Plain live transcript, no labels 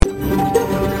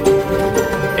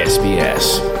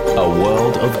SBS, a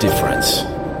world of difference.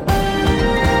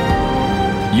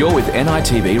 You're with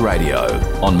NITV Radio,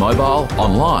 on mobile,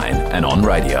 online and on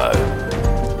radio.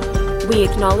 We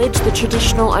acknowledge the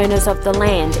traditional owners of the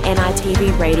land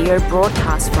NITV Radio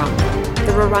broadcasts from,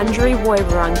 the Wurundjeri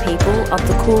Woiwurrung people of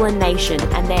the Kulin Nation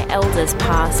and their elders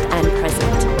past and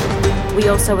present. We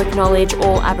also acknowledge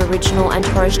all Aboriginal and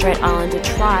Torres Strait Islander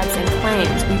tribes and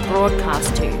clans we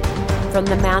broadcast to, from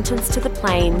the mountains to the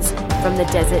plains, from the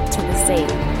desert to the sea,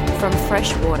 from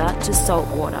fresh water to salt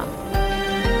water.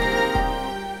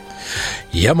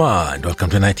 Yeah man, welcome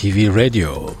to NITV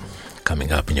Radio.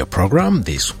 Coming up in your program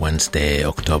this Wednesday,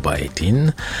 October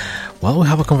 18, we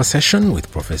have a conversation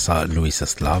with Professor Luisa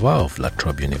Slava of La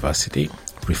Trobe University,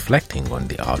 reflecting on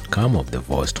the outcome of the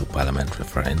Voice to Parliament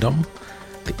referendum,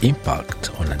 the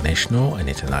impact on a national and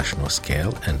international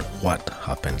scale, and what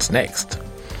happens next.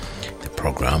 The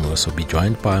program will also be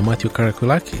joined by Matthew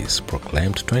Karakulakis,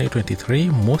 proclaimed 2023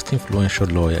 most influential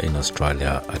lawyer in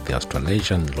Australia at the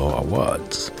Australasian Law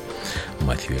Awards.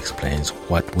 Matthew explains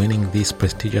what winning this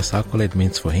prestigious accolade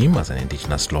means for him as an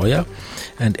Indigenous lawyer,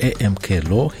 and AMK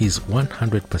Law, his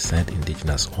 100%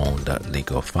 Indigenous-owned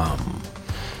legal firm.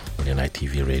 On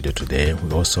NITV Radio today,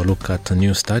 we also look at a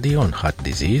new study on heart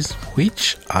disease,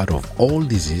 which, out of all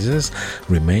diseases,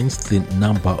 remains the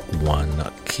number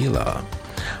one killer.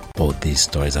 All these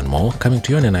stories and more coming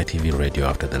to you on NITV Radio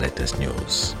after the latest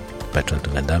news. Bertrand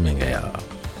Tungandame here.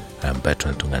 I'm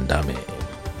Bertrand Tungandame.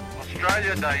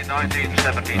 Australia Day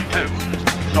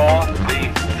 1972 saw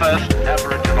the first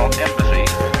Aboriginal embassy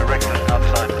erected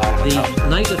outside Parliament. The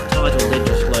native title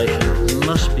legislation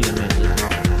must be amended.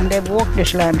 And they've walked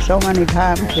this land so many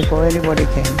times before anybody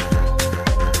came.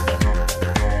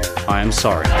 I am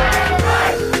sorry.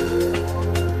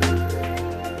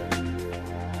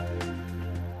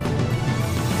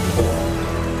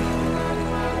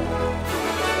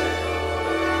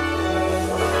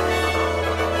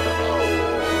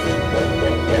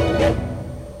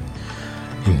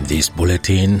 In this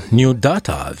bulletin, new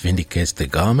data vindicates the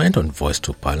government on Voice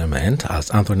to Parliament as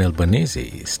Anthony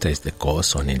Albanese stays the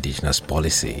course on Indigenous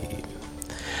policy.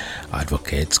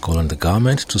 Advocates call on the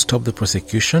government to stop the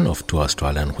prosecution of 2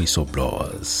 Australian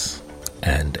whistleblowers.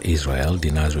 And Israel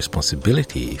denies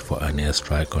responsibility for an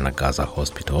airstrike on a Gaza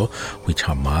hospital, which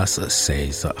Hamas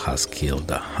says has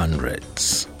killed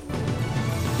hundreds.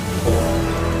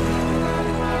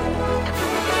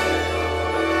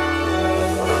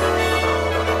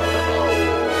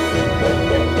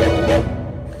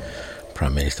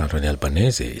 Prime Minister Anthony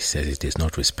Albanese says it is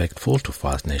not respectful to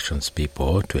First Nations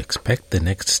people to expect the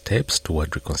next steps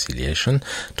toward reconciliation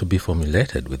to be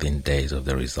formulated within days of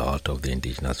the result of the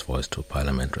Indigenous Voice to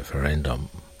Parliament referendum.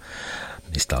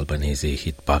 Mr. Albanese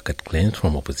hit back at claims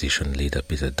from opposition leader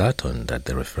Peter Dutton that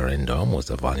the referendum was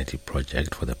a vanity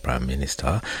project for the Prime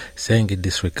Minister, saying it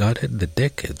disregarded the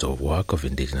decades of work of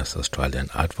Indigenous Australian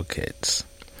advocates.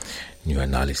 New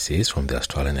analysis from the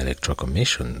Australian Electoral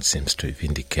Commission seems to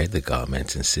indicate the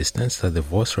government's insistence that the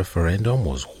Voice referendum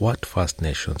was what First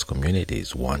Nations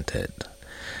communities wanted.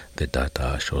 The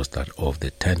data shows that of the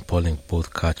 10 polling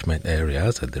booth catchment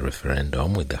areas at the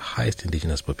referendum with the highest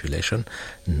Indigenous population,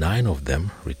 9 of them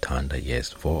returned a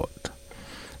yes vote.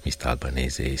 Mr.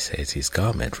 Albanese says his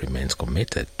government remains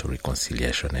committed to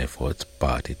reconciliation efforts,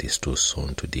 but it is too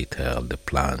soon to detail the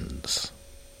plans.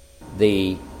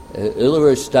 The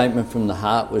Uluru Statement from the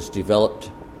Heart was developed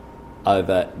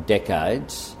over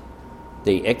decades.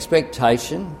 The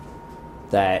expectation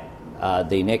that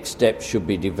the next step should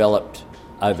be developed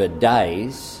over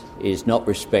days is not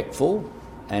respectful,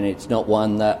 and it's not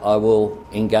one that I will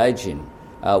engage in.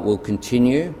 We'll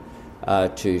continue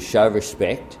to show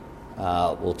respect.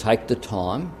 We'll take the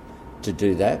time to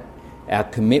do that. Our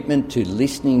commitment to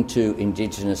listening to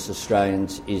Indigenous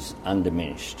Australians is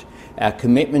undiminished. Our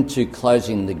commitment to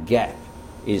closing the gap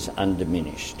is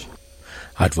undiminished.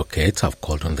 Advocates have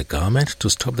called on the government to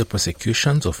stop the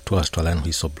prosecutions of 2 Australian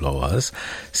whistleblowers,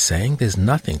 saying there's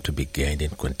nothing to be gained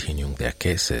in continuing their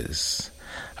cases.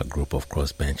 A group of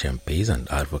crossbench MPs and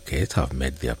advocates have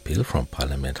made the appeal from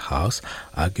Parliament House,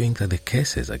 arguing that the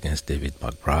cases against David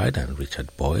McBride and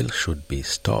Richard Boyle should be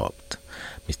stopped.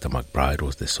 Mr. McBride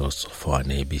was the source for an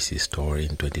ABC story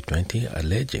in 2020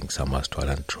 alleging some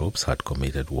Australian troops had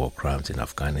committed war crimes in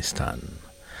Afghanistan.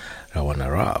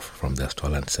 Rawana Raf from the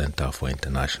Australian Centre for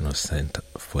International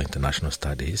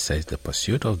Studies says the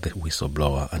pursuit of the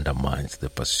whistleblower undermines the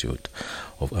pursuit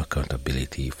of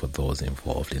accountability for those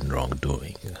involved in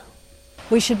wrongdoing.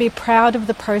 We should be proud of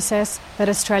the process that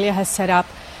Australia has set up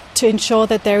to ensure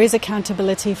that there is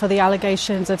accountability for the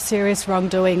allegations of serious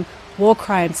wrongdoing, war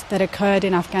crimes that occurred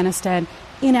in Afghanistan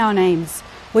in our names.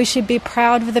 We should be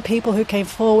proud of the people who came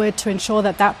forward to ensure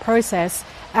that that process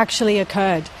actually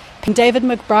occurred. David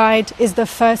McBride is the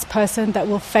first person that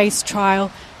will face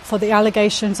trial for the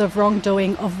allegations of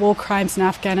wrongdoing of war crimes in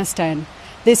Afghanistan.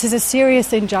 This is a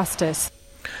serious injustice.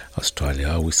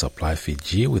 Australia will supply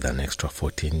Fiji with an extra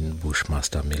 14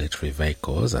 Bushmaster military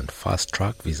vehicles and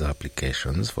fast-track visa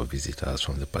applications for visitors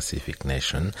from the Pacific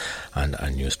nation and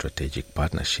a new strategic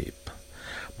partnership.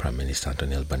 Prime Minister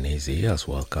Anthony Albanese has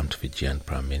welcomed Fijian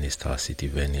Prime Minister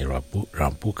Sitiveni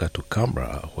Rabuka to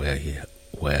Canberra,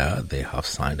 where they have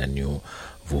signed a new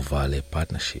Vuvale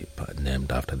partnership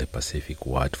named after the Pacific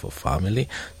word for family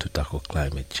to tackle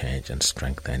climate change and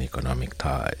strengthen economic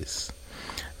ties.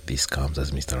 This comes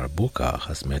as Mr. Rabuka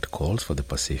has made calls for the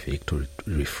Pacific to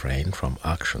refrain from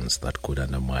actions that could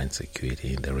undermine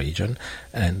security in the region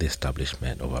and the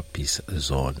establishment of a peace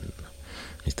zone.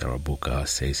 Mr. Rabuka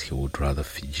says he would rather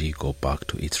Fiji go back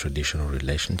to its traditional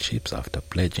relationships after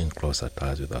pledging closer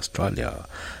ties with Australia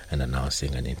and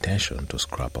announcing an intention to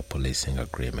scrap a policing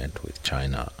agreement with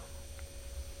China.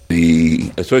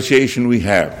 The association we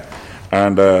have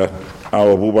and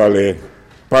our Vuvale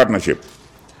partnership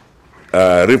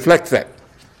reflects that.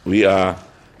 We are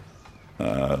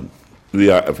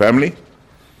a family,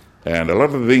 and a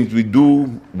lot of the things we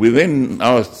do within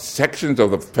our sections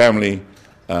of the family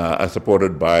are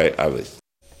supported by others.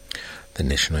 The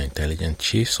National Intelligence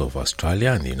Chiefs of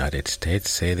Australia and the United States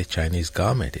say the Chinese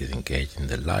government is engaged in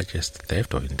the largest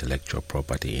theft of intellectual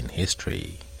property in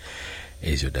history.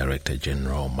 ASIO Director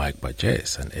General Mike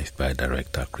Burgess and FBI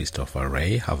Director Christopher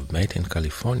Wray have met in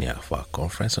California for a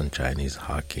conference on Chinese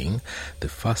hacking, the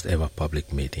first ever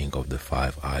public meeting of the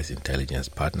Five Eyes Intelligence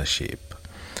Partnership.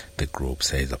 The group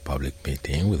says a public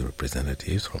meeting with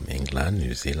representatives from England,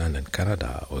 New Zealand and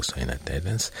Canada also in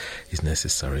attendance is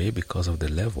necessary because of the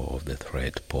level of the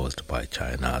threat posed by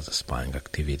China's spying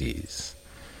activities.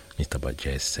 Mr.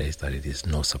 Burgess says that it is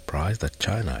no surprise that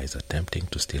China is attempting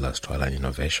to steal Australian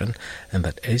innovation and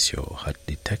that ASIO had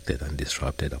detected and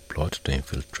disrupted a plot to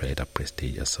infiltrate a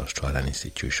prestigious Australian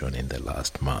institution in the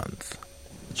last month.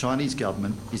 The Chinese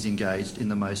government is engaged in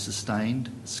the most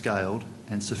sustained, scaled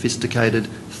and sophisticated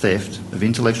theft of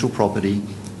intellectual property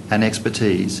and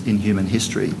expertise in human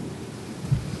history.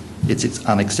 It's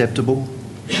unacceptable,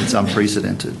 it's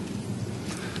unprecedented.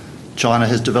 China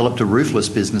has developed a ruthless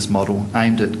business model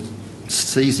aimed at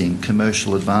seizing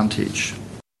commercial advantage.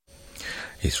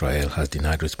 Israel has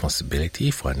denied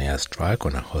responsibility for an airstrike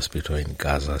on a hospital in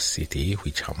Gaza City,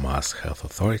 which Hamas health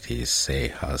authorities say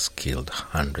has killed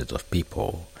hundreds of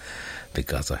people. The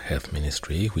Gaza Health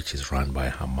Ministry, which is run by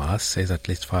Hamas, says at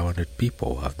least 500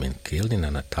 people have been killed in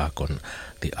an attack on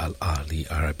the Al-Ahli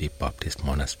Arabic Baptist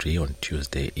Monastery on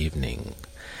Tuesday evening.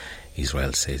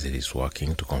 Israel says it is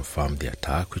working to confirm the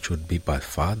attack, which would be by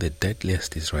far the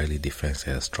deadliest Israeli defense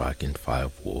airstrike in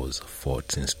 5 wars fought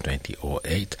since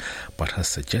 2008, but has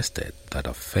suggested that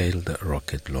a failed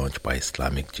rocket launch by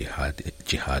Islamic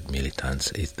Jihad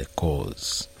militants is the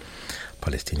cause.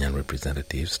 Palestinian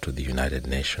representatives to the United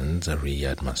Nations,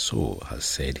 Riyad Mansour, has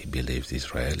said he believes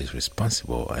Israel is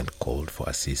responsible and called for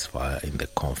a ceasefire in the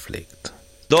conflict.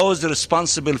 Those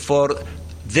responsible for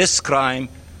this crime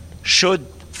should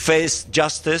face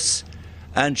justice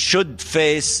and should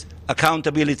face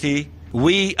accountability.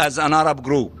 We as an Arab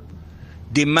group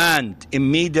demand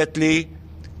immediately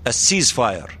a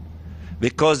ceasefire,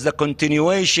 because the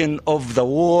continuation of the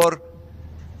war,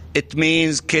 it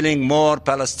means killing more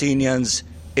Palestinians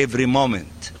every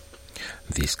moment.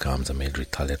 This comes amid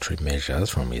retaliatory measures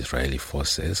from Israeli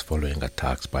forces following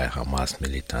attacks by Hamas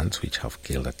militants, which have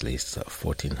killed at least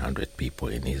 1,400 people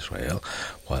in Israel,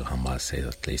 while Hamas says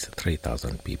at least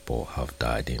 3,000 people have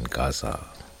died in Gaza.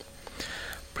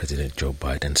 President Joe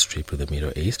Biden's trip to the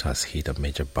Middle East has hit a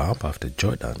major bump after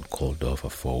Jordan called off a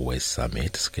 4-way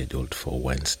summit scheduled for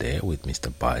Wednesday with Mr.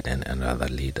 Biden and other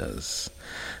leaders.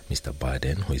 Mr.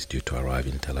 Biden, who is due to arrive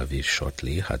in Tel Aviv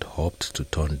shortly, had hoped to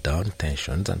tone down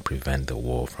tensions and prevent the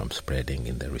war from spreading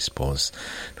in the response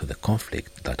to the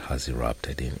conflict that has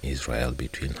erupted in Israel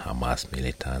between Hamas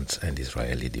militants and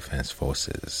Israeli defense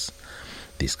forces.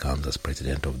 This comes as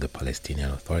President of the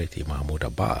Palestinian Authority, Mahmoud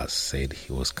Abbas, said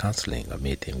he was cancelling a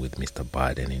meeting with Mr.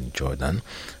 Biden in Jordan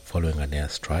following an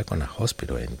airstrike on a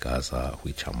hospital in Gaza,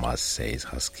 which Hamas says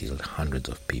has killed hundreds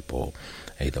of people,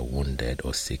 either wounded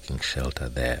or seeking shelter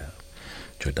there.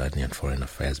 Jordanian Foreign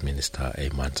Affairs Minister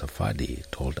Ayman Safadi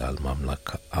told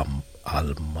Al-Mamlaka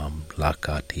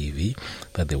TV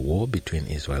that the war between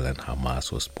Israel and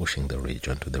Hamas was pushing the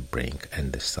region to the brink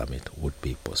and the summit would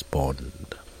be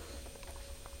postponed.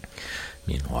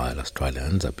 Meanwhile,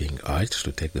 Australians are being urged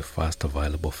to take the first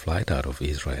available flight out of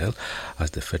Israel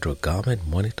as the federal government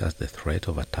monitors the threat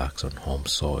of attacks on home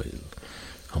soil.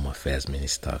 Home Affairs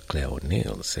Minister Claire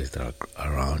O'Neill says there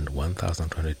are around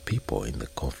 1,200 people in the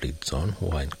conflict zone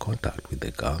who are in contact with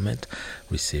the government,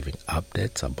 receiving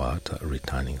updates about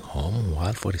returning home,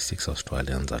 while 46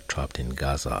 Australians are trapped in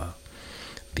Gaza.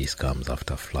 This comes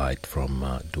after a flight from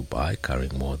Dubai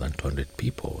carrying more than 200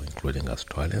 people, including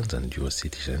Australians and US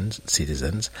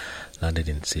citizens, landed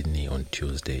in Sydney on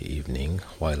Tuesday evening,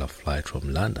 while a flight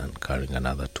from London carrying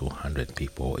another 200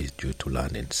 people is due to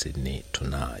land in Sydney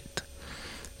tonight.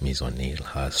 Ms. O'Neill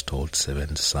has told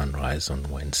 7 Sunrise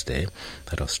on Wednesday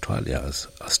that Australia's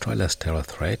terror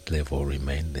threat level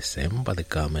remained the same, but the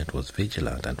government was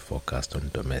vigilant and focused on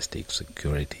domestic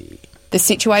security. The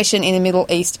situation in the Middle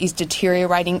East is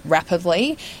deteriorating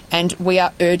rapidly, and we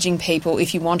are urging people,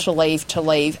 if you want to leave,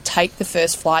 take the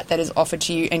first flight that is offered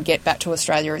to you and get back to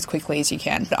Australia as quickly as you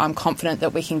can. I'm confident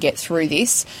that we can get through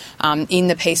this in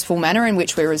the peaceful manner in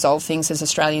which we resolve things as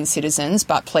Australian citizens,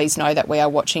 but please know that we are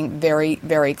watching very,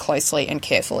 very closely and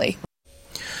carefully.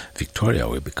 Victoria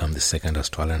will become the second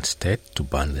Australian state to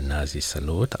ban the Nazi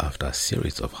salute after a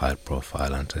series of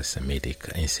high-profile anti-Semitic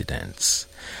incidents.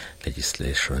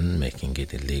 Legislation making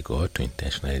it illegal to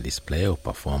intentionally display or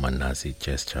perform a Nazi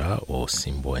gesture or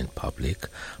symbol in public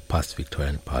passed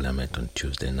Victorian Parliament on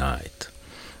Tuesday night.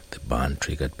 The ban,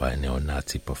 triggered by a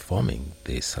neo-Nazi performing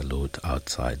the salute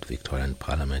outside Victorian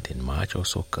Parliament in March,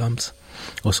 also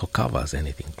covers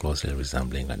anything closely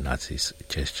resembling a Nazi's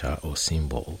gesture or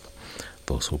symbol.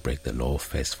 Those who break the law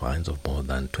face fines of more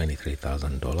than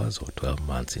 $23,000 or 12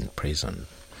 months in prison.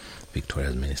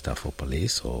 Victoria's Minister for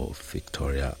Police,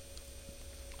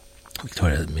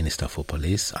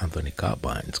 Anthony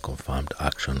Carbines, confirmed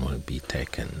action will be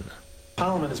taken.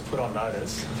 Parliament has put on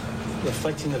notice,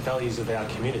 reflecting the values of our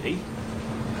community,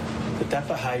 that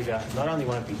behaviour not only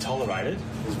won't be tolerated,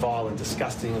 as vile and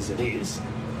disgusting as it is,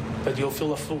 but you'll feel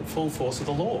the full force of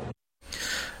the law.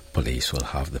 Police will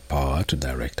have the power to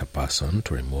direct a person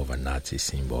to remove a Nazi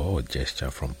symbol or gesture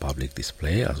from public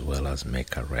display, as well as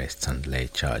make arrests and lay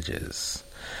charges.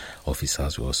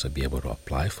 Officers will also be able to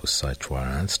apply for search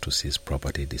warrants to seize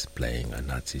property displaying a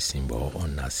Nazi symbol or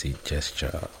Nazi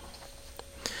gesture.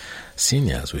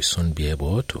 Seniors will soon be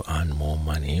able to earn more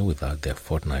money without their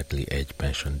fortnightly age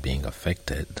pension being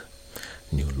affected.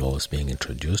 New laws being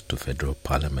introduced to federal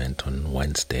parliament on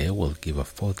Wednesday will give a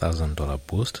 $4,000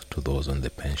 boost to those on the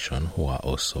pension who are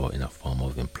also in a form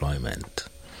of employment.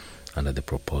 Under the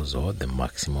proposal, the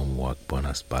maximum work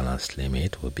bonus balance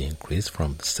limit will be increased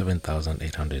from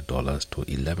 $7,800 to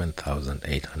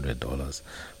 $11,800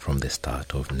 from the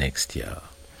start of next year.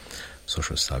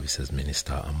 Social Services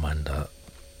Minister Amanda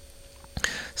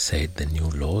said the new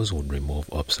laws would remove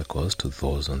obstacles to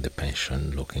those on the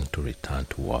pension looking to return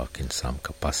to work in some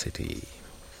capacity.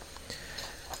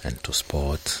 And to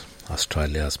sport,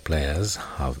 Australia's players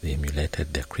have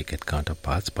emulated their cricket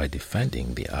counterparts by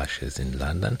defending the Ashes in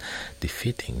London,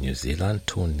 defeating New Zealand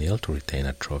 2-0 to retain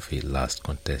a trophy last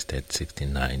contested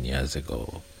 69 years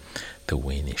ago. The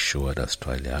win ensured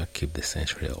Australia keep the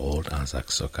century-old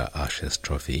Anzac Soccer Ashes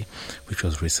trophy, which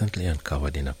was recently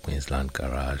uncovered in a Queensland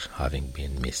garage, having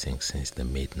been missing since the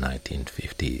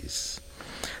mid-1950s.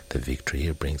 The victory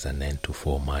brings an end to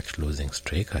 4-match losing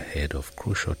streak ahead of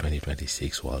crucial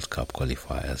 2026 World Cup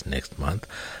qualifiers next month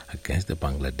against the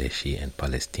Bangladeshi and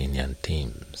Palestinian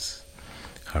teams.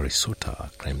 Harry Suter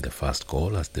claimed the first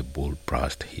goal as the Bull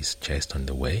brushed his chest on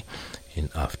the way in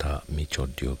after Mitchell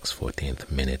Duke's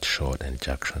 14th minute shot and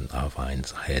Jackson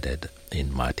Irvine's headed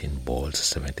in Martin Ball's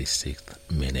 76th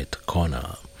minute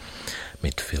corner.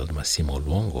 Midfield Massimo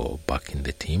Luongo, back in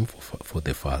the team for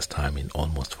the first time in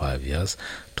almost 5 years,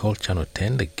 told Channel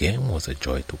 10 the game was a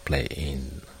joy to play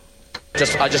in.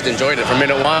 I just enjoyed it from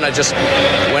minute one. I just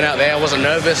went out there. I wasn't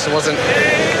nervous. I wasn't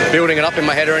building it up in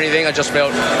my head or anything. I just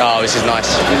felt, this is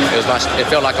nice. It was nice. It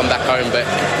felt like I'm back home, but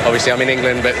obviously I'm in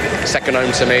England, but second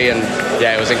home to me, and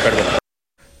yeah, it was incredible.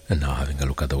 And now having a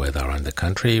look at the weather around the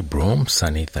country. Broome,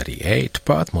 sunny 38.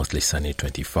 Perth, mostly sunny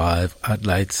 25.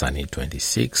 Adelaide, sunny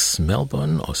 26.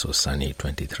 Melbourne, also sunny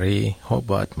 23.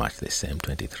 Hobart, much the same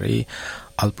 23.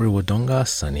 Albury-Wodonga,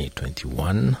 sunny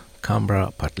 21.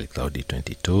 Canberra, partly cloudy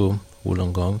 22.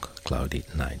 Wollongong, cloudy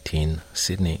 19.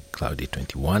 Sydney, cloudy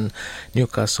 21.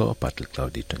 Newcastle, partly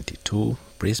cloudy 22.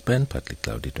 Brisbane, partly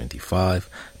cloudy 25.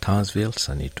 Townsville,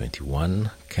 sunny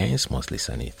 21. Cairns, mostly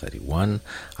sunny 31.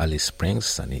 Alice Springs,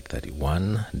 sunny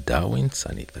 31. Darwin,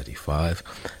 sunny 35.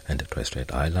 And the Torres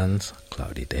Strait Islands,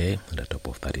 cloudy day and a top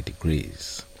of 30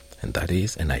 degrees. And that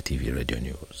is NITV Radio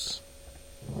News.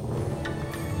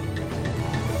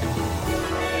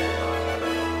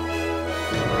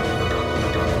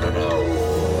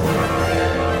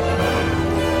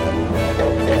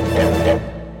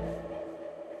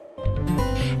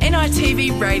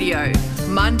 NITV Radio,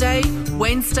 Monday,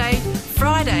 Wednesday,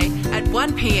 Friday at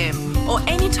 1 p.m. or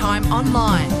anytime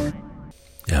online.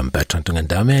 I'm Bertrand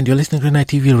Tungandame and you're listening to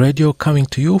NITV Radio coming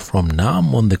to you from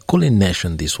Nam on the Kulin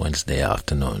Nation this Wednesday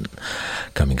afternoon.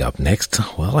 Coming up next,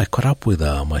 well, I caught up with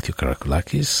Matthew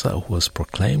Karakoulakis, who was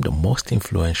proclaimed the most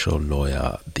influential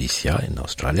lawyer this year in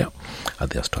Australia at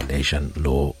the Australasian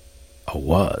Law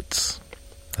Awards.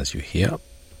 As you hear,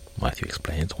 Matthew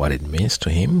explains what it means to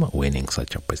him winning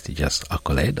such a prestigious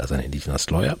accolade as an Indigenous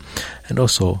lawyer, and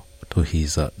also to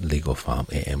his legal firm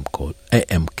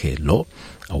AMK Law,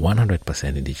 a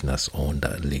 100% Indigenous-owned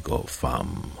legal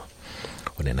firm.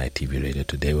 On NITV Radio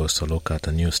today, we also look at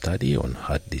a new study on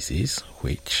heart disease,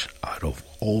 which, out of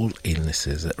all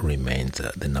illnesses, remains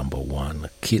the number one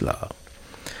killer.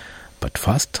 But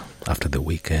first, after the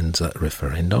weekend's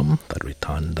referendum that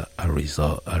returned a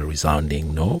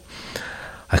resounding no,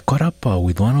 I caught up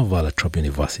with one of La Trobe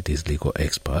University's legal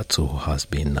experts who has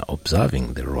been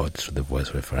observing the Road to the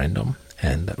Voice referendum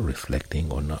and reflecting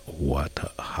on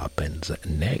what happens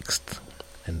next.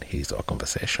 And here's our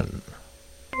conversation.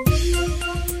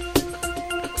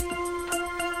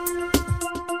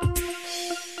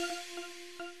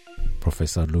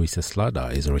 Professor Luis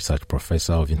Eslada is a research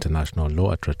professor of international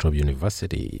law at La Trobe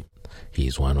University. He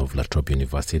is one of La Trobe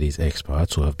University's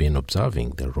experts who have been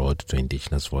observing the road to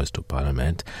Indigenous voice to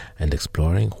Parliament and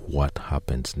exploring what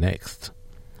happens next.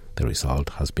 The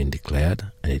result has been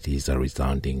declared and it is a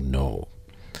resounding no.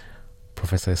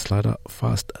 Professor Eslada,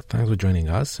 first, thanks for joining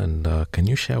us, and can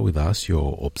you share with us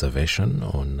your observation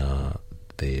on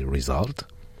the result,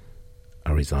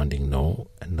 a resounding no,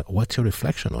 and what's your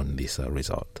reflection on this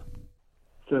result?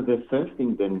 So the first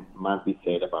thing that must be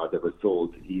said about the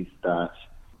result is that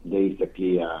there is a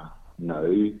clear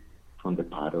no from the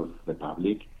part of the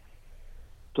public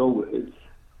towards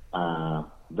a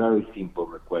very simple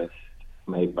request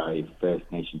made by First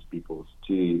Nations peoples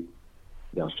to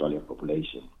the Australian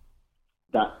population.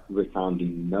 That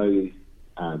resounding no,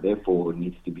 therefore,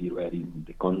 needs to be read in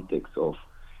the context of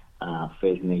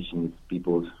First Nations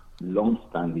people's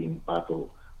long-standing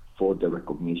battle for the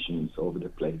recognitions of the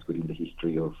place within the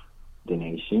history of the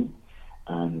nation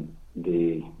and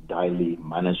the daily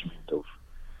management of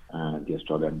the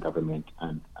Australian government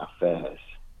and affairs.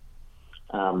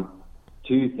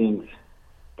 Two things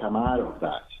come out of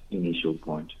that initial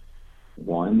point.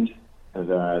 One,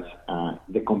 that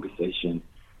the conversation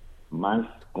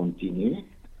must continue.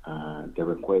 The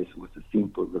request was a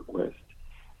simple request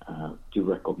to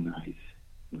recognize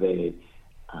the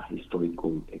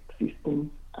historical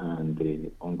existence and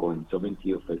the ongoing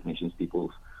sovereignty of First Nations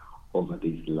peoples over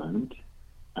this land.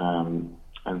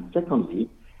 And secondly,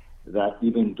 that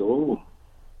even though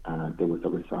there was a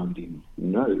resounding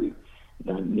no,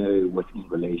 that no was in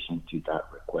relation to that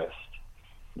request.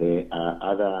 There are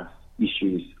other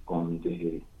issues on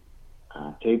the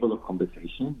table of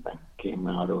conversation that came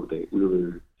out of the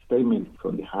Uluru Statement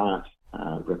from the Heart,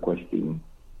 requesting,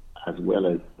 as well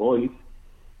as voice,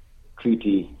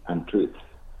 treaty and truth.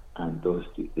 And those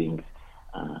two things,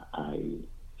 I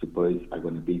suppose, are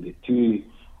going to be the two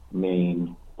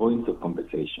main points of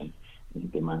conversation in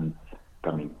the months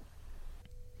coming.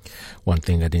 One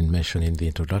thing I didn't mention in the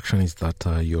introduction is that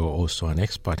you're also an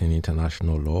expert in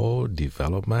international law,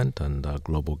 development, and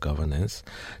global governance.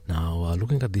 Now,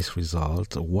 looking at this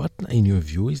result, what, in your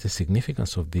view, is the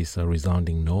significance of this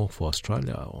resounding no for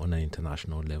Australia on an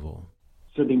international level?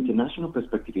 So the international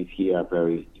perspective is here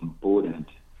very important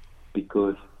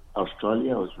because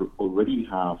Australia already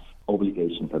has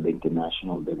obligations at the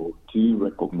international level to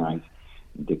recognize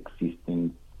the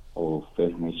existence of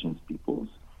First Nations peoples,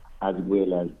 as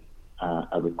well as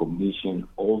a recognition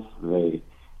of the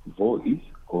voice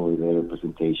or the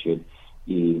representation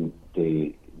in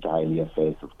the daily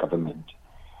affairs of government.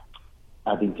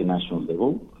 At the international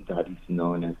level, that is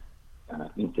known as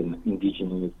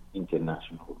Indigenous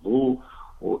International Law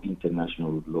or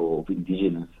International Law of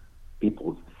Indigenous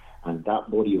Peoples. And that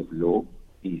body of law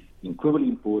is incredibly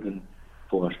important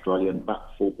for Australia, but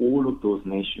for all of those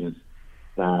nations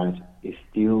that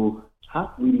still have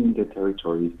within their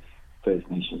territories First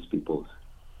Nations peoples.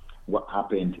 What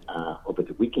happened over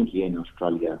the weekend here in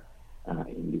Australia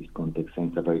in this context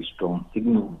sends a very strong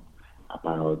signal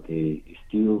about the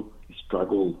still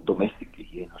struggle domestically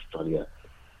here in Australia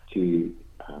to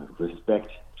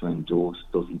respect, to endorse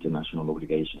those international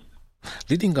obligations.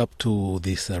 Leading up to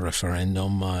this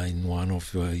referendum, in one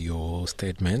of your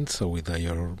statements with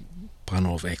your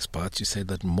panel of experts, you said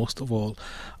that most of all,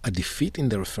 a defeat in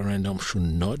the referendum should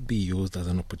not be used as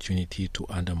an opportunity to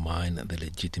undermine the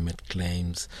legitimate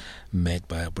claims made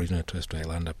by Aboriginal and Torres Strait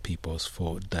Islander peoples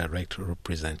for direct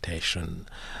representation.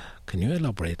 Can you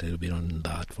elaborate a little bit on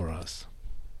that for us?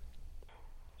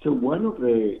 So one of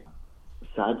the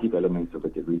sad developments over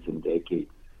the recent decades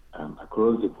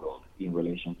across the world in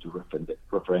relation to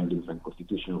referendums and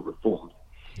constitutional reforms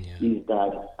is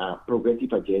that progressive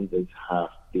agendas have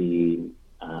been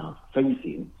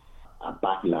facing a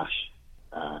backlash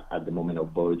at the moment of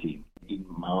voting. In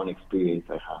my own experience,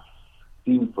 I have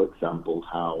seen, for example,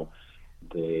 how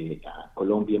the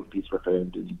Colombian peace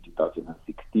referendum in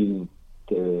 2016,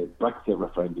 the Brexit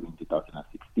referendum in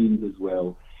 2016 as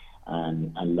well,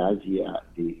 and last year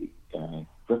the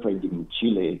referendum in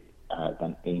Chile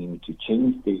that aimed to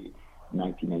change the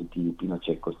 1990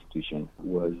 Pinochet constitution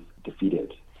was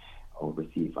defeated or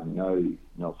received a no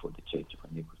for the change of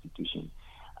a new constitution.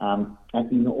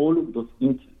 And in all of those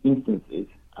instances,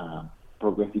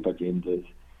 progressive agendas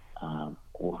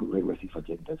or regressive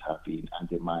agendas have been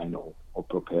undermined or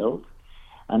propelled.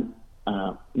 And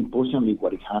importantly,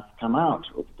 what it has come out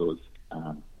of those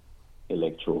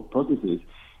electoral processes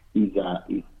is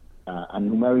a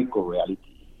numerical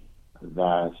reality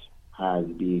that has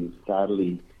been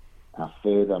sadly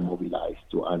further mobilized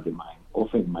to undermine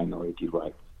often minority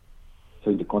rights.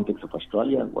 So in the context of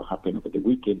Australia, what happened over the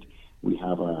weekend, we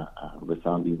have a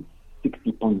resounding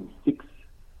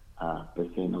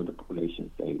 60.6% of the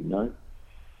population saying no,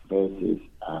 versus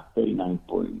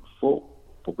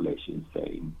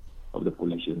 39.4% of the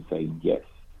population saying yes.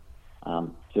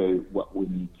 So what we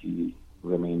need to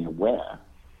remain aware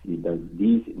is that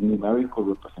these numerical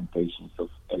representations of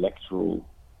electoral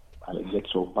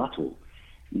battle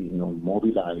is now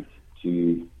mobilized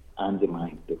to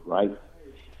undermine the rights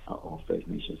of First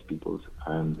Nations peoples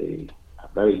and the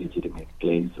very legitimate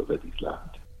claims over this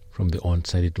land. From the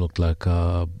onset, it looked like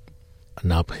an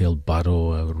uphill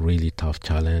battle, a really tough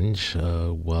challenge,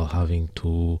 while having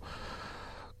to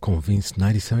convince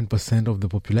 97% of the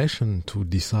population to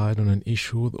decide on an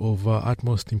issue of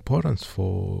utmost importance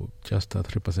for just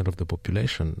 3% of the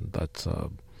population. That's a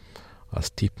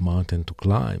steep mountain to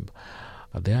climb.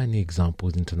 Are there any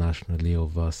examples internationally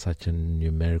of such a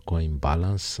numerical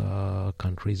imbalance,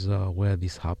 countries where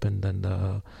this happened and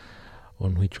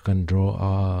on which you can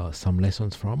draw some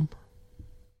lessons from?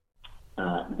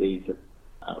 There is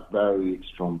a very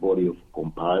strong body of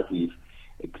comparative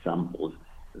examples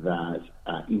that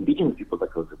indigenous people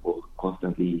across the world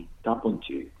constantly tap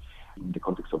onto. In the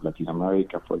context of Latin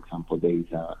America, for example, there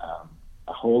is a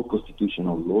whole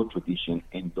constitutional law tradition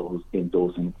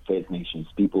endorsing First Nations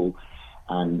people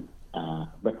and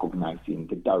recognizing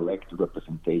the direct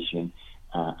representation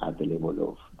at the level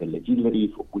of the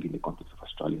legislative, or within the context of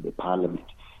Australia, the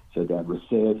parliament. So there are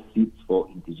reserved seats for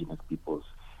indigenous peoples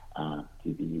to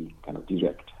be kind of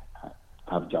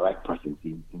have direct presence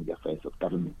in the affairs of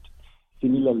government.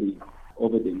 Similarly,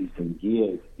 over the recent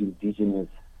years,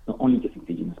 not only just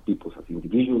indigenous peoples as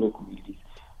individual or communities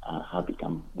have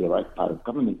become the right part of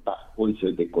government, but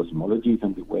also the cosmologies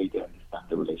and the way they understand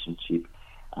the relationship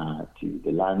to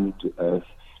the land, to earth,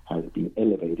 has been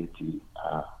elevated to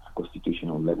a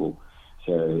constitutional level.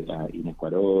 So in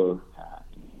Ecuador,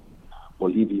 in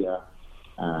Bolivia,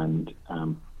 and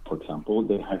for example,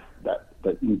 there has that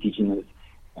indigenous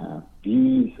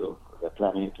views of the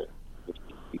planet,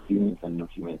 humans and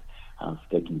non-humans, have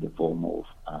taken the form of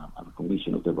a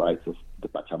recognition of the rights of the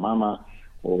Pachamama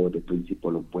or the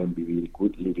principle of buen vivir,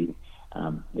 good living.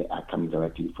 They are coming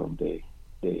directly from the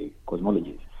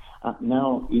cosmologies.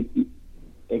 Now,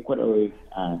 Ecuador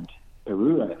and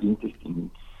Peru are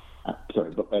interesting.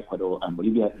 Ecuador and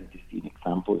Bolivia are interesting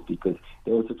examples because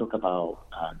they also talk about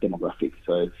demographics.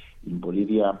 So in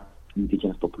Bolivia,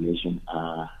 indigenous population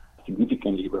are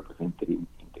significantly represented in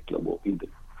the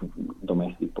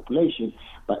domestic population,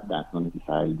 but that's not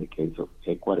necessarily the case of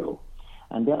Ecuador.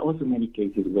 And there are also many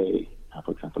cases where,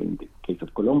 for example, in the case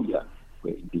of Colombia,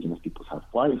 where indigenous peoples have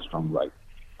quite strong rights.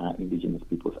 Indigenous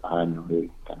peoples are not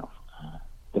kind of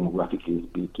demographically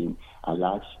speaking a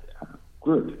large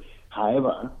group.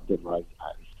 However, the rights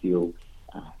are still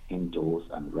endorsed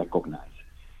and recognized.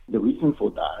 The reason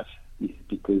for that is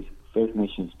because First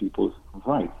Nations people's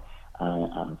rights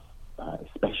are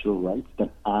special rights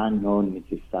that are not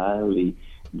necessarily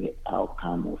the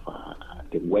outcome of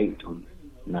the weight on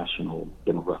national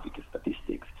demographic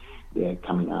statistics. They're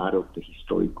coming out of the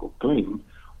historical claim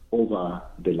over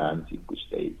the lands in which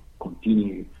they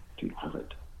continue to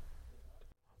inhabit.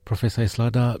 Professor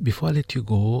Eslada, before I let you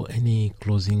go, any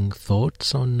closing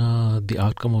thoughts on the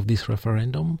outcome of this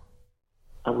referendum?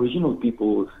 Aboriginal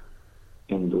peoples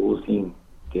endorsing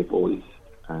the voice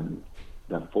and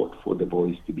that fought for the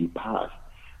voice to be passed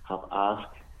have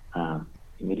asked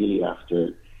immediately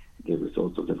after the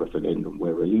results of the referendum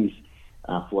were released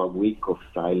for a week of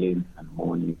silence and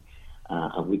mourning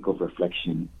a week of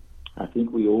reflection. I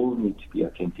think we all need to be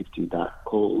attentive to that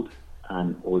call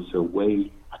and also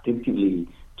weigh attentively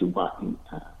to what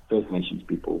First Nations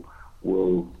people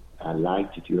will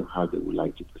like to do, how they would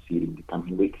like to proceed in the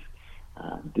coming weeks.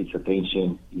 This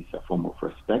attention is a form of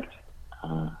respect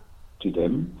to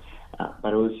them,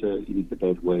 but also it is the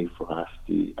best way for us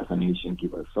to, as a nation,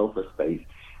 give ourselves a space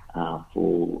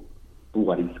for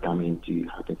what is coming to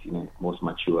happen in a most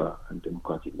mature and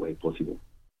democratic way possible.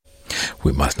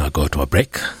 We must now go to a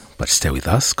break, but stay with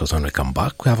us, because when we come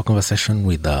back, we have a conversation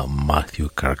with Matthew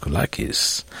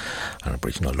Karakoulakis, an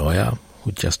Aboriginal lawyer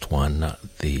who just won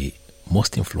the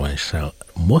most influential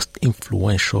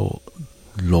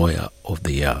Lawyer of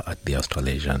the Year at the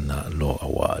Australasian Law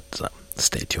Awards.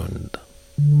 Stay tuned.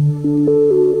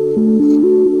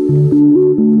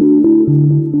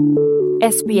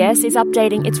 SBS is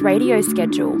updating its radio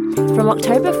schedule. From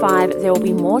October 5, there will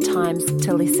be more times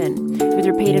to listen, with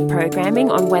repeated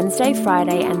programming on Wednesday,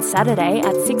 Friday and Saturday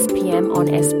at 6 p.m. on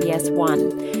SBS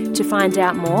One. To find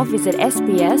out more, visit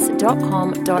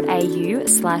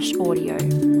sbs.com.au/audio.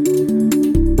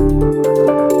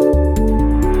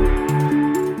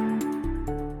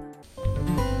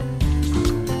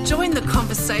 Join the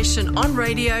conversation on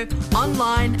radio,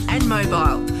 online and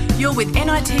mobile. You're with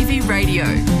NITV Radio.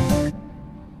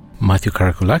 Matthew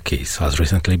Karakoulakis has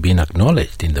recently been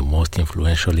acknowledged in the Most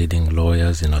Influential Leading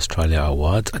Lawyers in Australia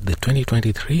Awards at the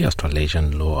 2023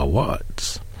 Australasian Law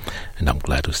Awards. And I'm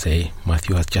glad to say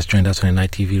Matthew has just joined us on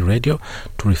NITV Radio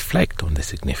to reflect on the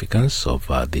significance of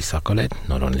this accolade,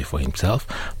 not only for himself,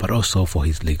 but also for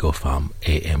his legal firm,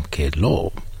 AMK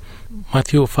Law.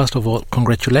 Matthew, first of all,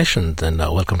 congratulations and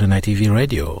welcome to NITV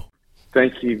Radio.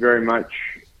 Thank you very much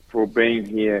for being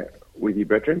here with you,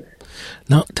 Bertrand.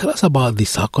 Now, tell us about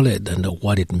this accolade and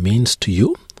what it means to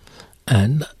you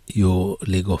and your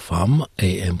legal firm,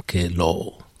 AMK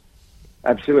Law.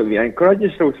 Absolutely. And could I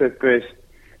just also first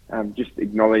just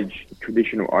acknowledge the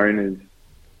traditional owners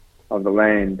of the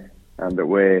land that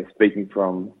we're speaking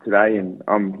from today. And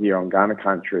I'm here on Kaurna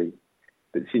country,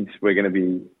 but since we're going to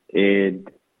be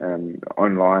aired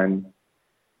online,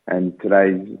 and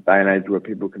today's day and age where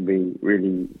people can be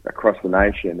really across the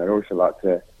nation, I'd also like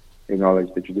to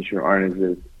acknowledge the traditional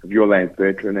owners of your land,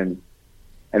 Bertrand, and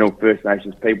all First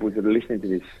Nations peoples that are listening to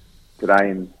this today,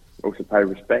 and also pay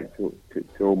respect to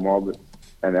all mob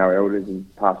and our elders and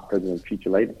past, present and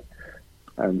future leaders.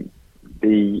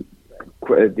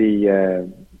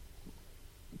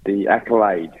 The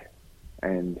accolade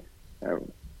and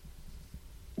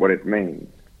what it means,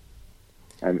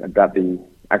 and about the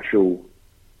actual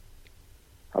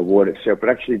award itself, but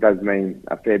actually does mean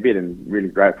a fair bit, and really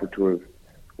grateful to have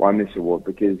won this award,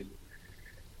 because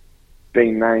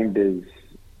being named as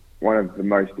one of the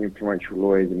most influential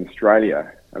lawyers in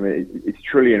Australia, I mean, it's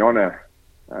truly an honour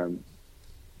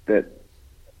that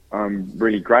I'm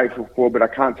really grateful for, but I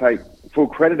can't take full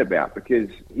credit about,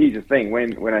 because here's the thing,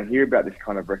 when I hear about this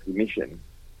kind of recognition,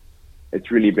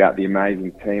 it's really about the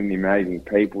amazing team, the amazing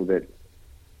people that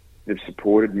have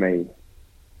supported me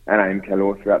and AMK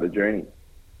Law throughout the journey.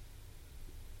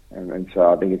 And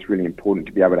so I think it's really important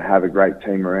to be able to have a great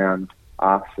team around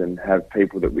us and have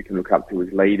people that we can look up to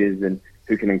as leaders and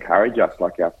who can encourage us,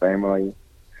 like our family,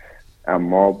 our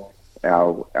mob,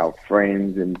 our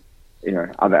friends, and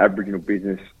other Aboriginal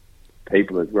business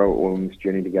people as well, all in this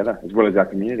journey together, as well as our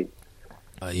community.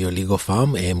 Your legal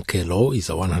firm, AMK Law, is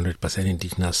a 100%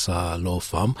 Indigenous law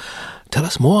firm. Tell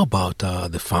us more about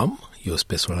the firm, your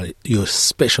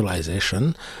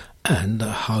specialization, and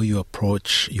how you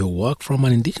approach your work from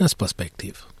an Indigenous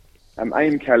perspective.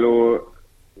 AMK Law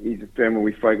is a firm where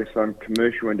we focus on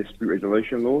commercial and dispute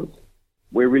resolution laws.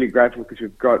 We're really grateful because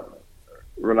we've got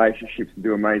relationships and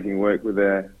do amazing work with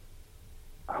a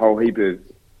whole heap of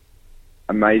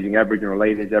amazing Aboriginal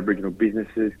leaders, Aboriginal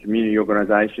businesses, community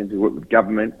organisations. We work with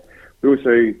government. We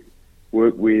also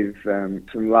work with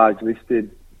some large listed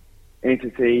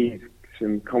entities,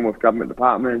 some Commonwealth government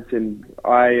departments, and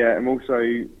I am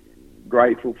also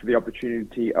grateful for the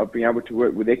opportunity of being able to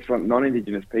work with excellent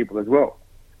non-Indigenous people as well.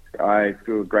 I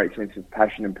feel a great sense of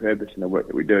passion and purpose in the work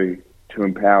that we do to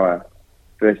empower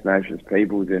First Nations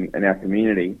peoples and our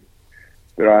community.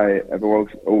 But I have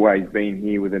always been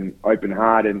here with an open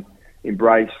heart and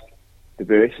embraced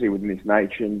diversity within this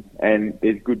nation, and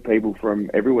there's good people from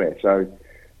everywhere. So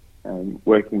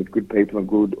working with good people and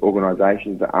good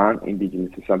organisations that aren't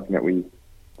Indigenous is something that we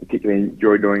particularly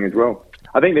enjoy doing as well.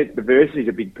 I think that diversity is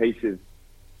a big piece of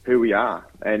who we are,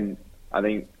 and I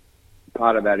think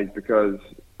part of that is because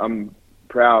I'm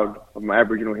proud of my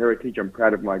Aboriginal heritage, I'm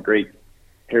proud of my Greek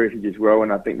heritage as well,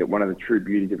 and I think that one of the true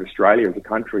beauties of Australia as a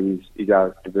country is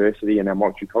our diversity and our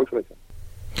multiculturalism.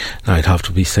 Now, it have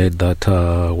to be said that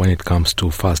when it comes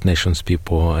to First Nations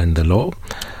people and the law,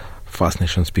 First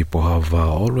Nations people have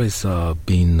always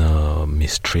been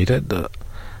mistreated.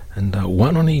 And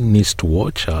one only needs to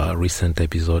watch a recent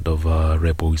episode of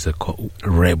Rebel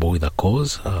with a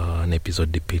Cause, an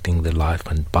episode depicting the life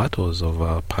and battles of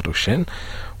Patu Shen,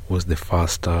 who was the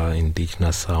first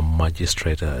Indigenous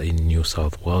magistrate in New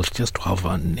South Wales, just to have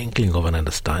an inkling of an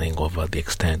understanding of the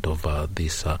extent of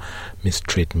this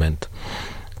mistreatment.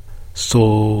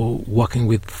 So, working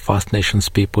with First Nations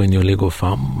people in your legal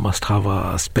firm must have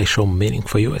a special meaning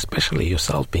for you, especially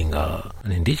yourself being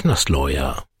an Indigenous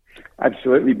lawyer.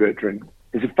 Absolutely, Bertrand.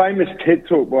 There's a famous TED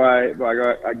talk by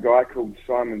a guy called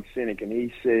Simon Sinek, and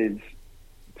he says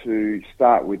to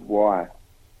start with why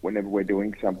whenever we're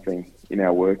doing something in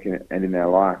our work and in our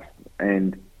life,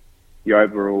 and the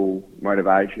overall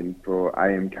motivation for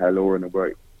AMK Law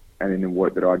and in the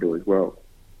work that I do as well.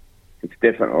 It's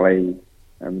definitely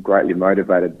greatly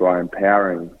motivated by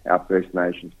empowering our First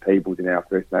Nations peoples in our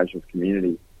First Nations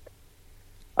community.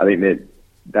 I think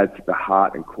that's the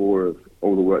heart and core of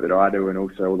all the work that I do and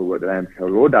also all the work that AMK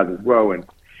Law does as well. And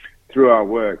through our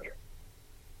work,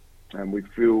 we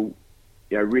feel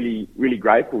really, really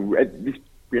grateful at this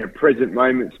present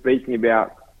moment, speaking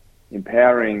about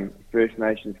empowering First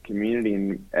Nations community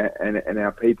and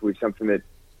our people is something that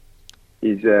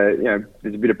is,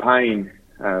 there's a bit of pain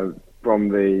from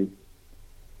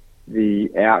the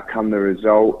outcome, the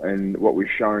result, and what was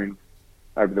shown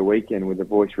over the weekend with the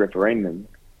voice referendum.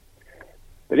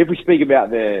 But if we speak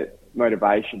about the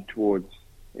motivation towards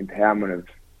empowerment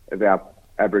of our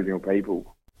Aboriginal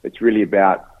people, it's really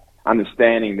about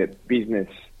understanding that business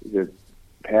is a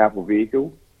powerful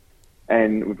vehicle,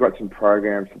 and we've got some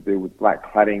programs to do with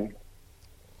black cladding,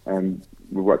 and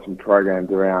we've got some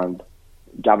programs around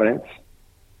governance.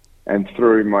 And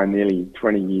through my nearly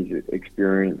 20 years of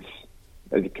experience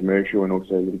as a commercial and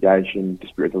also litigation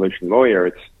dispute resolution lawyer,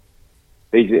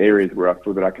 these are areas where I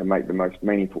feel that I can make the most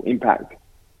meaningful impact.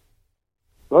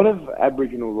 A lot of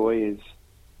Aboriginal lawyers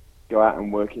go out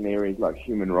and work in areas like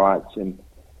human rights and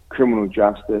criminal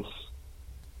justice,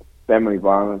 family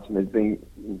violence, and there's been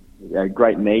a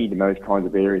great need in those kinds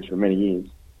of areas for many years.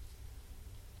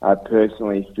 I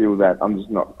personally feel that I'm just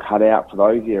not cut out for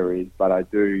those areas, but I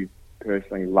do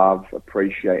personally love,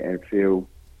 appreciate, and feel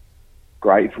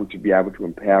grateful to be able to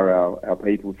empower our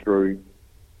people through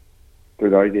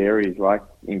those areas, like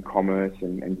in commerce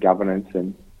and governance,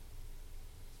 and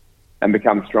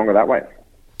become stronger that way.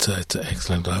 It's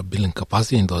excellent. Building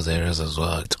capacity in those areas as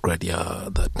well. It's great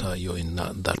that you're in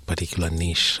that particular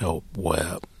niche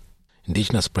where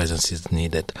Indigenous presence is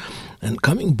needed. And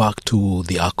coming back to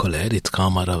the accolade, it's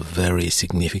come at a very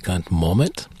significant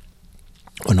moment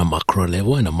on a macro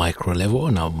level and a micro level.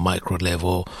 On a micro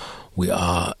level, we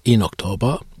are in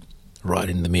October, right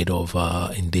in the middle of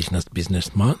Indigenous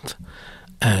Business Month,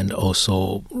 and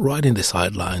also right in the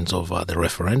sidelines of the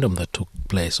referendum that took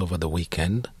place over the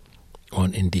weekend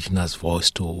on Indigenous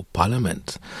voice to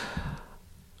Parliament.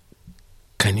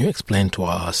 Can you explain to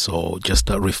us, or just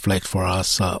reflect for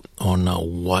us on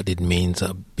what it means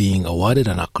being awarded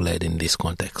an accolade in this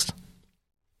context?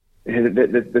 It's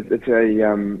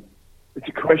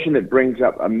a question that brings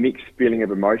up a mixed feeling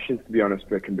of emotions, to be honest,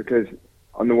 because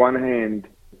on the one hand,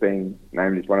 being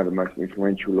named as one of the most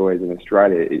influential lawyers in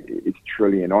Australia, it's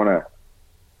truly an honour,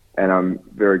 and I'm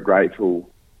very grateful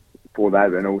for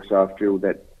that. And also I feel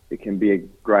that it can be a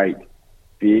great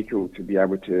vehicle to be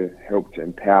able to help to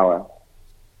empower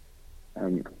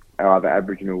our other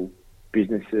Aboriginal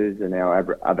businesses and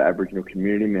our other Aboriginal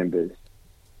community members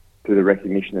through the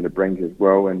recognition that it brings as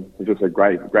well. And there's also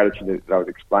great gratitude that I was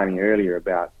explaining earlier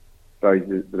about those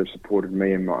that have supported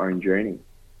me in my own journey.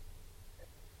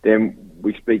 Then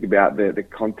we speak about the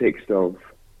context of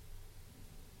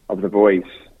the voice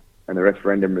and the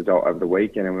referendum result over the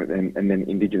weekend, and then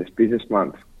Indigenous Business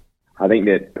Month. I think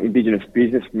that Indigenous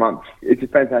Business Month, it's a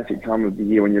fantastic time of the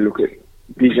year when you look at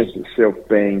business itself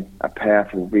being a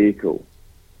powerful vehicle,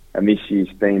 and this year's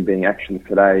theme being Action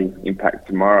Today, Impact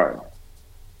Tomorrow.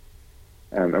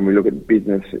 And we look at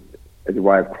business as a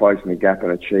way of closing the gap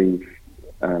and achieve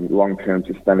long-term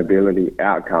sustainability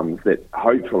outcomes that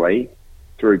hopefully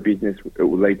through business it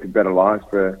will lead to better lives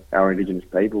for our Indigenous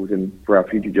peoples and for our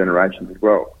future generations as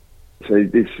well. So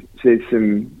there's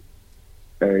some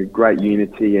great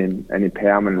unity and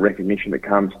empowerment and recognition that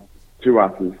comes to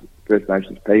us as First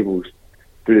Nations peoples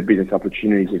through the business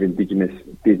opportunities of Indigenous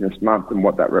Business Month and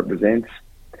what that represents.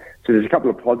 So there's a couple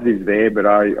of positives there, but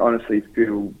I honestly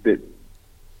feel that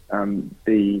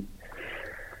the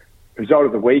result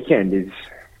of the weekend is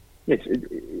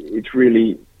it's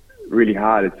really, really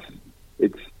hard.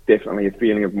 It's definitely a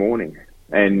feeling of mourning.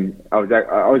 And I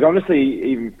was honestly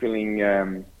even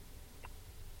feeling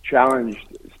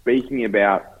challenged speaking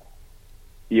about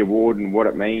the award and what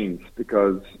it means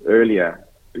because there's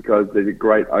a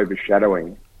great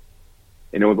overshadowing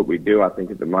in all that we do, I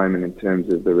think, at the moment in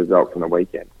terms of the result from the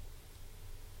weekend.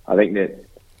 I think that,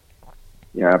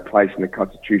 a place in the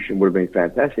Constitution would have been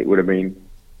fantastic, would have been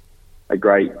a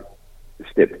great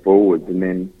step forward, and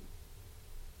then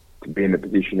to be in the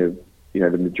position of,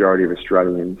 the majority of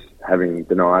Australians having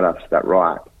denied us that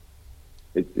right,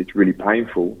 it's really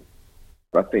painful.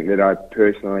 I think that I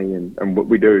personally, and what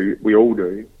we all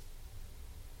do,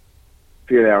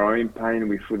 feel our own pain, and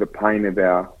we feel the pain of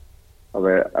our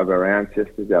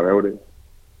ancestors, our elders,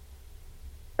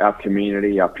 our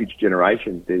community, our future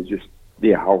generations. There's just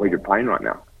a whole heap of pain right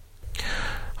now.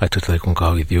 I totally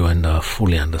concur with you and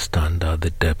fully understand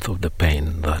the depth of the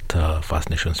pain that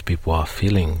First Nations people are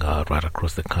feeling right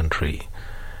across the country.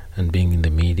 And being in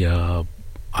the media,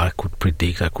 I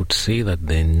could see that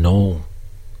they know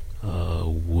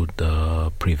would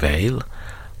prevail,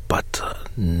 but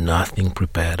nothing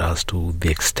prepared us to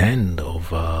the extent of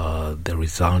the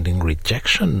resounding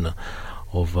rejection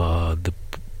of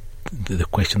the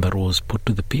question that was put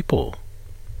to the people.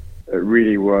 It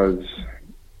really was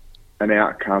an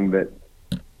outcome that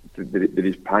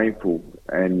is painful,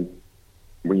 and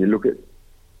when you look at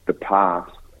the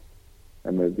past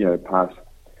and the past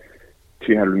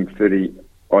 230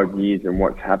 odd years and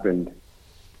what's happened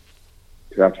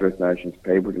to us First Nations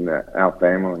peoples and our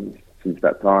families since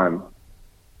that time,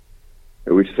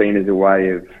 it was seen as a way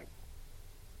of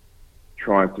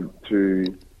trying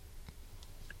to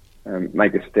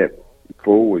make a step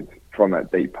forward from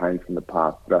that deep pain from the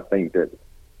past. But I think that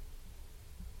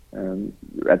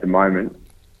at the moment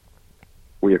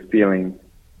we are feeling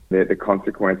the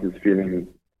consequences, feeling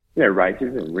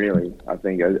racism, really, I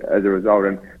think, as a result.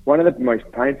 And one of the most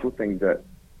painful things that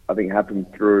I think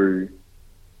happened through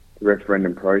the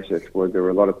referendum process was there were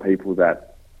a lot of people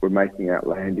that were making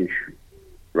outlandish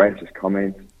racist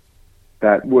comments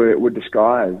that were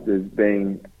disguised as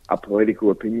being a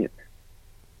political opinion.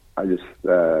 I just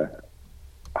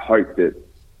hope that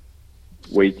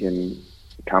we can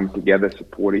come together,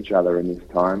 support each other in this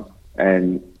time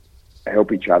and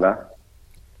help each other.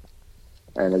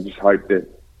 And I just hope that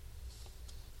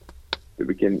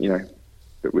we can,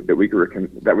 that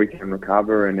we can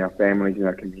recover, and our families and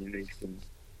our communities can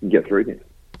get through this.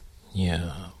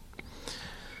 Yeah.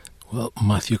 Well,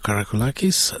 Matthew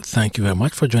Karakoulakis, thank you very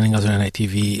much for joining us on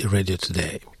NITV Radio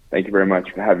today. Thank you very much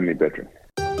for having me, Bertrand.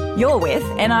 You're with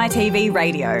NITV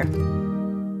Radio.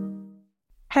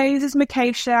 Hey, this is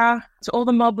Makesha. To all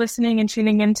the mob listening and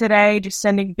tuning in today, just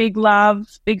sending big love,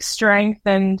 big strength,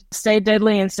 and stay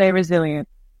deadly and stay resilient.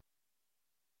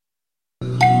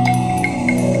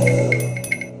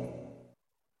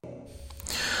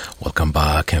 Welcome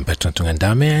back. I'm Bertrand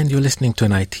Tungandame, and you're listening to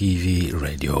NITV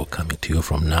Radio, coming to you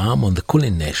from Nam on the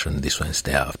Kulin Nation this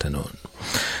Wednesday afternoon.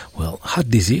 Well, heart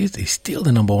disease is still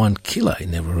the number one killer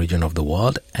in every region of the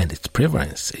world, and its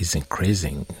prevalence is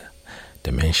increasing.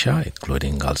 Dementia,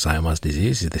 including Alzheimer's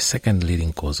disease, is the second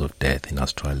leading cause of death in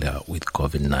Australia, with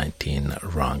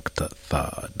COVID-19 ranked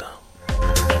third.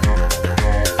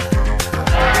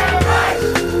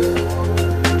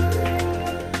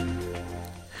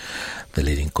 The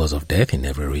leading cause of death in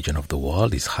every region of the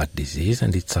world is heart disease,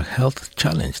 and it's a health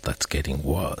challenge that's getting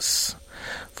worse.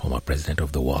 Former president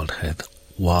of the World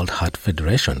Heart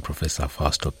Federation, Professor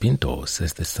Fausto Pinto,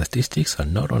 says the statistics are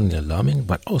not only alarming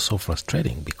but also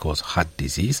frustrating because heart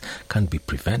disease can be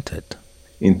prevented.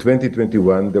 In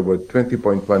 2021, there were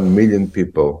 20.1 million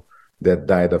people that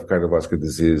died of cardiovascular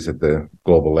disease at the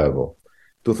global level.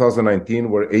 2019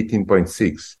 were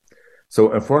 18.6.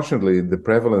 So unfortunately, the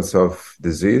prevalence of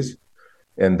disease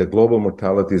and the global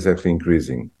mortality is actually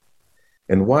increasing.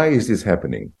 And why is this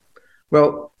happening?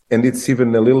 Well, and it's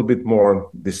even a little bit more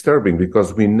disturbing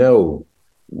because we know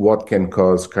what can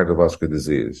cause cardiovascular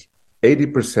disease.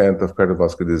 80% of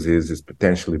cardiovascular disease is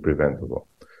potentially preventable.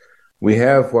 We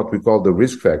have what we call the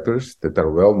risk factors that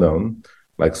are well known,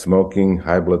 like smoking,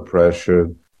 high blood pressure,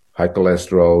 high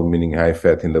cholesterol, meaning high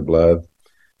fat in the blood,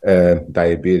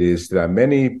 diabetes. There are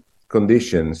many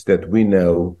conditions that we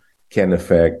know can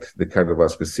affect the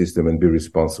cardiovascular system and be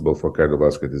responsible for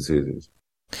cardiovascular diseases.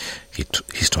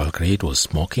 Historically, it was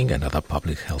smoking and other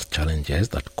public health challenges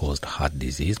that caused heart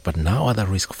disease, but now other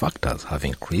risk factors have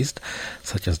increased,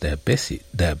 such as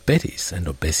diabetes and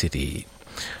obesity.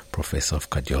 Professor of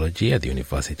Cardiology at the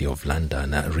University of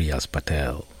London, Riaz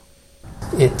Patel.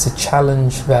 It's a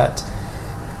challenge that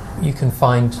you can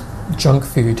find junk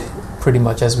food, pretty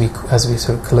much as we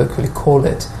sort of colloquially call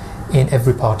it, in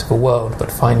every part of the world, but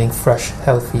finding fresh,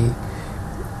 healthy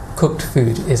cooked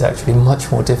food is actually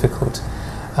much more difficult.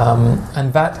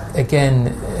 And that,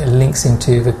 again, links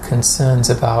into the concerns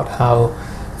about how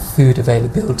food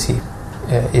availability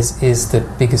is the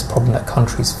biggest problem that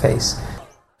countries face.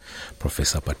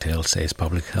 Professor Patel says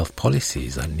public health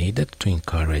policies are needed to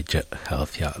encourage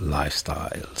healthier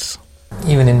lifestyles.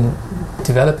 Even in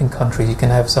developing countries, you can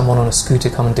have someone on a scooter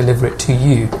come and deliver it to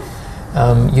you.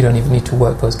 You don't even need to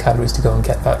work those calories to go and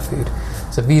get that food.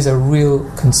 So these are real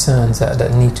concerns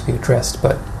that need to be addressed,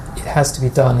 but it has to be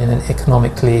done in an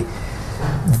economically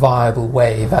viable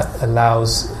way that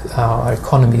allows our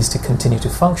economies to continue to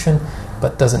function,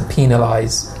 but doesn't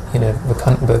penalise,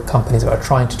 the companies that are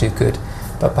trying to do good,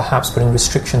 but perhaps putting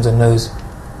restrictions on those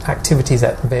activities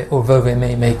that, although they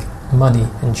may make money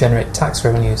and generate tax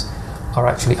revenues, are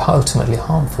actually ultimately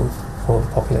harmful for the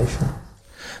population.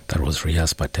 That was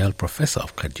Riaz Patel, Professor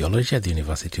of Cardiology at the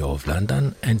University of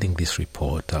London, ending this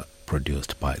report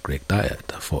produced by Greg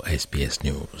Diet for SBS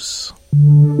News.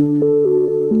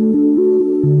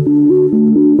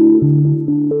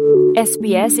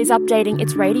 SBS is updating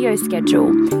its radio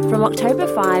schedule. From October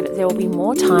 5, there will be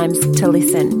more times to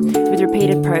listen, with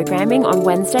repeated programming on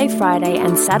Wednesday, Friday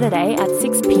and Saturday at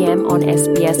 6 p.m. on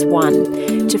SBS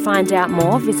One. To find out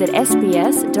more, visit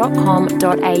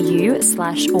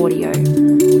sbs.com.au/audio.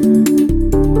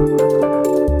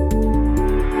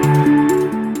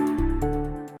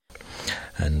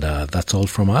 And that's all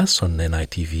from us on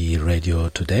NITV Radio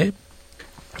today.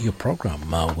 Your program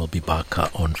will be back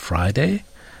on Friday,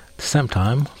 same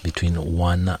time between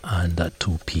 1 and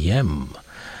 2 p.m.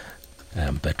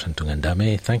 Bertrand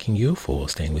Tungandame thanking you for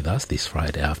staying with us this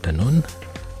Friday afternoon.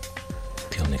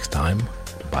 Till next time,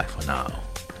 bye for now.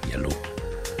 Yalu.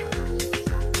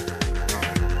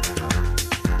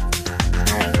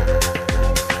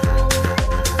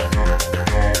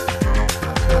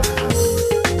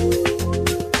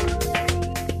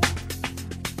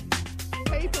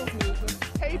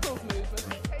 People's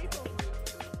movement.